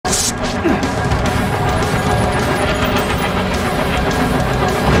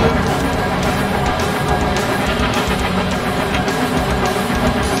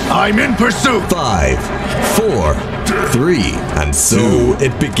I'm in pursuit! 5, 4, 3, and so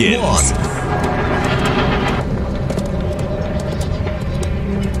it begins. 1.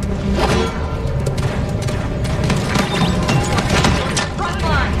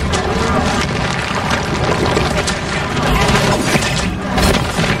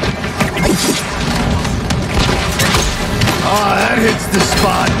 That hits the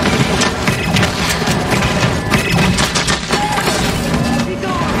spot.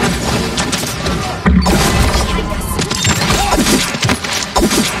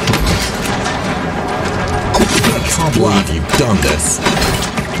 I can't believe you've done this.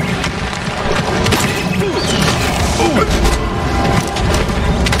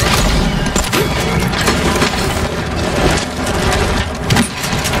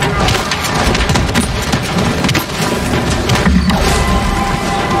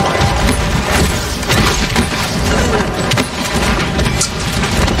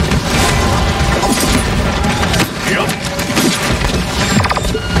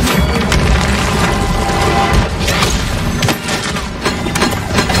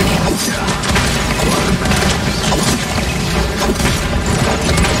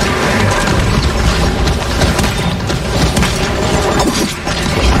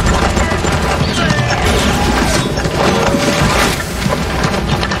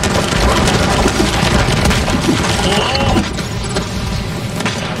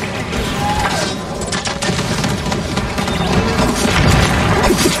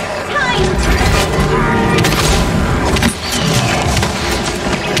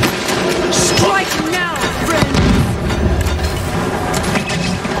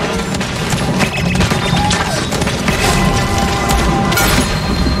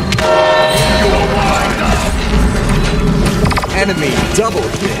 Enemy double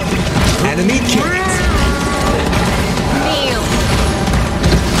kill. Enemy kills. Kneel.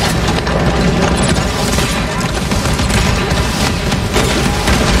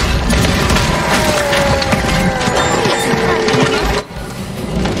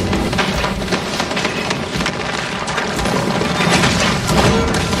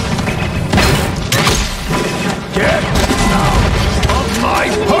 Get out of my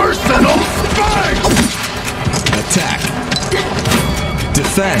personal space! Attack.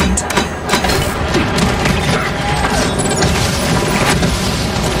 Defend.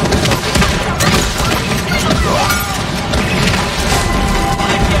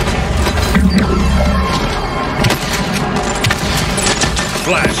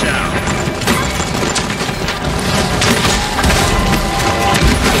 Flash out.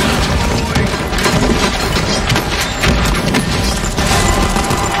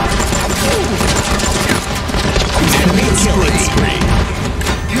 Enemy killing spree.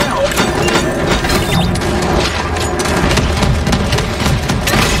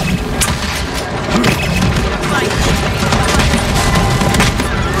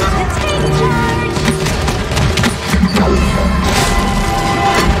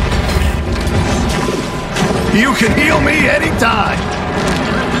 You can heal me anytime!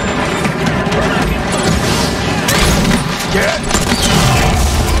 Get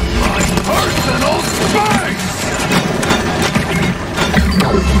my personal space!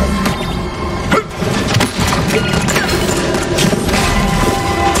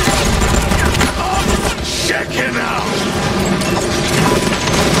 Check him out!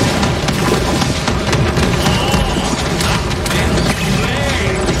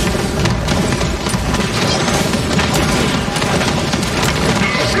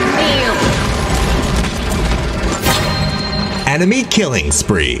 Enemy killing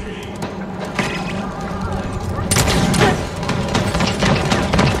spree.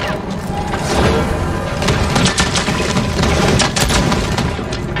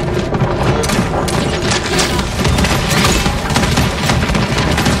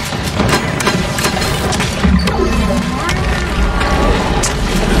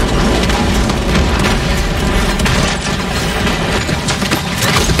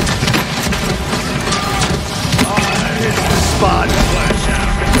 Spot. Flash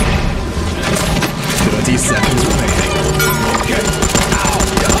out. 30 seconds remaining. Okay. Ow!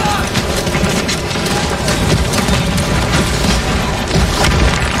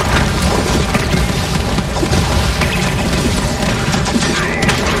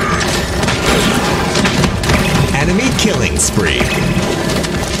 Enemy killing spree.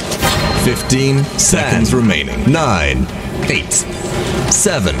 15 seconds remaining. 9, 8,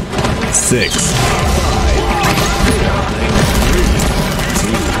 7, 6, 5,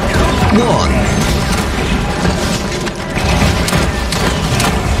 1.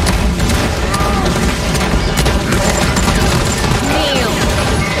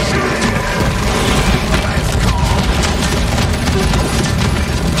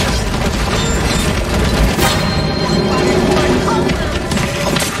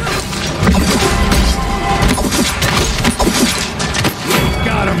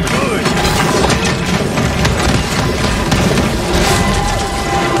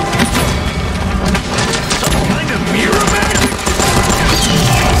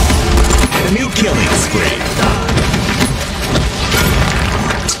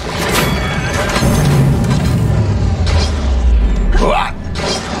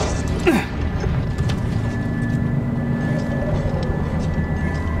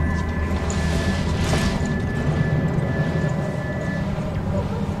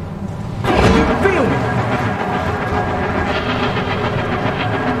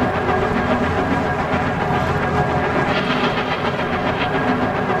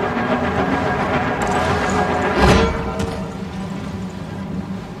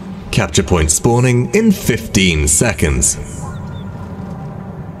 Capture point spawning in 15 seconds.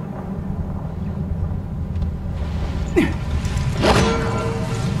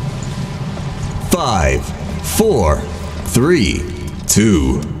 5, 4, 3,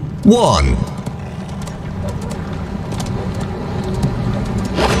 2, 1.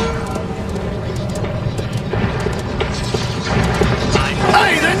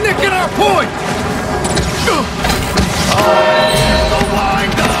 Hey, they're nicking our point! The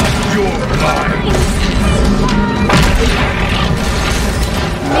line down your line!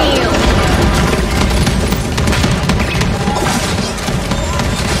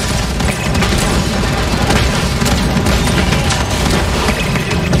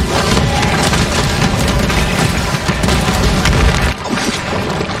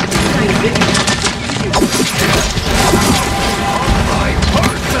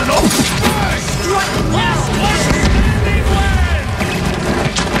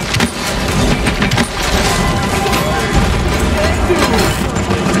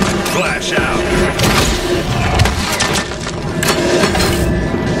 Flash out!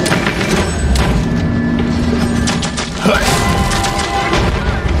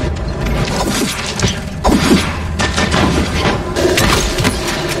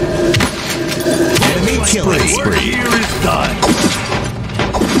 Enemy killing spree. Here is done.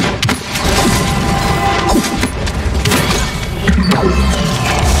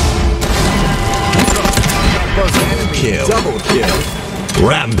 Kill. Double kill.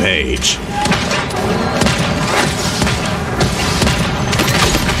 Rampage.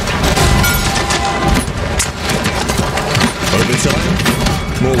 Overtime?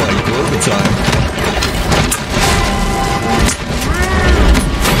 More like overtime.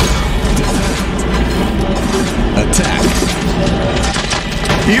 Attack.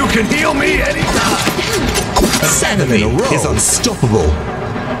 You can heal me anytime! 7 in a row is unstoppable.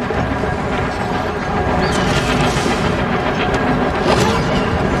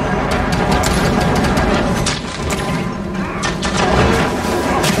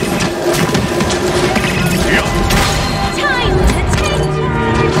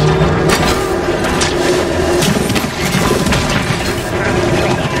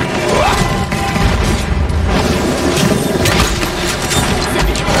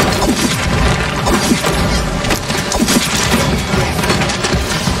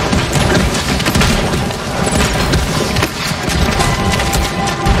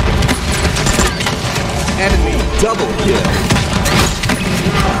 Double kill.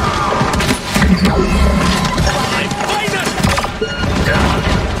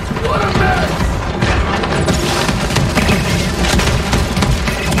 What a mess!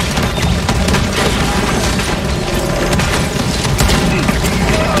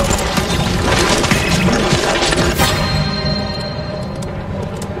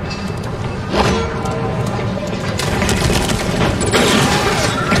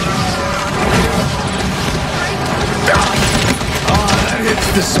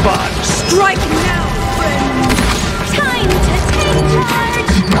 The spot. Strike now, friend! Time to take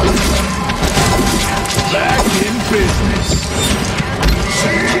charge! Back in business.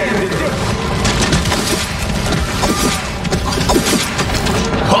 Your aid.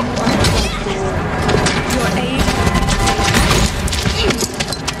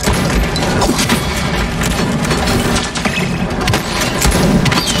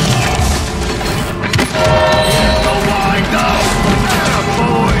 The line up.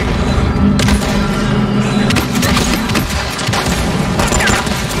 Attaboy.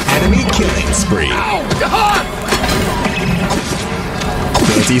 Enemy killing spree. Ow! Jhon!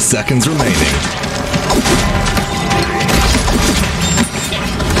 30 seconds remaining.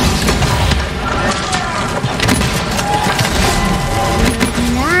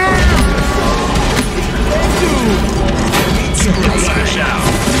 Flash out.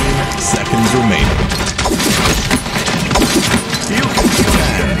 Seconds remaining. You can kill me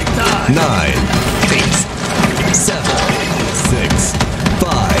anytime. 9, 8, 7, 6,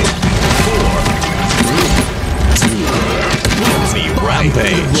 5, 4, 3, 2, 1.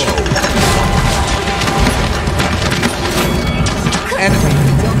 Rampage.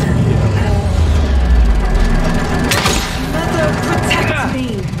 Mother, protect me!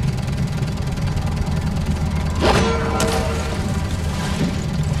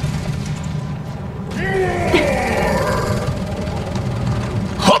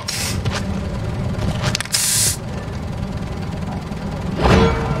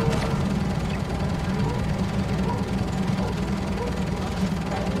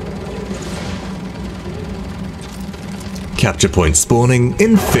 Capture point spawning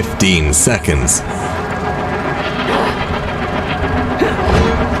in 15 seconds.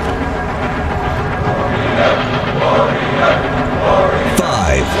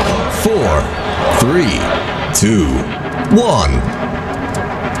 2, 1.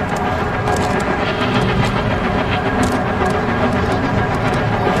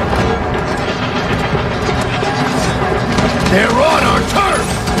 They're on our turf!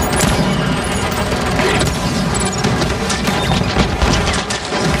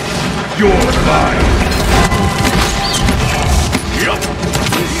 You're mine! Yup!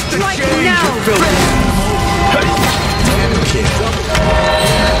 Strike now,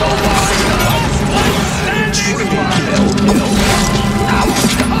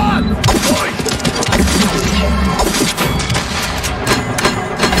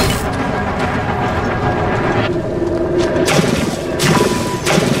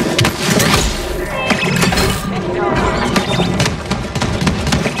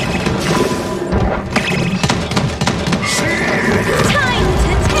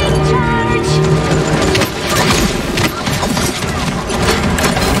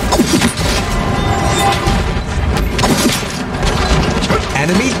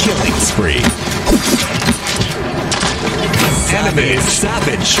 Enemy killing spree. Enemy is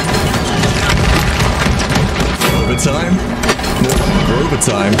savage. Overtime? More like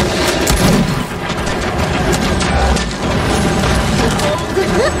overtime.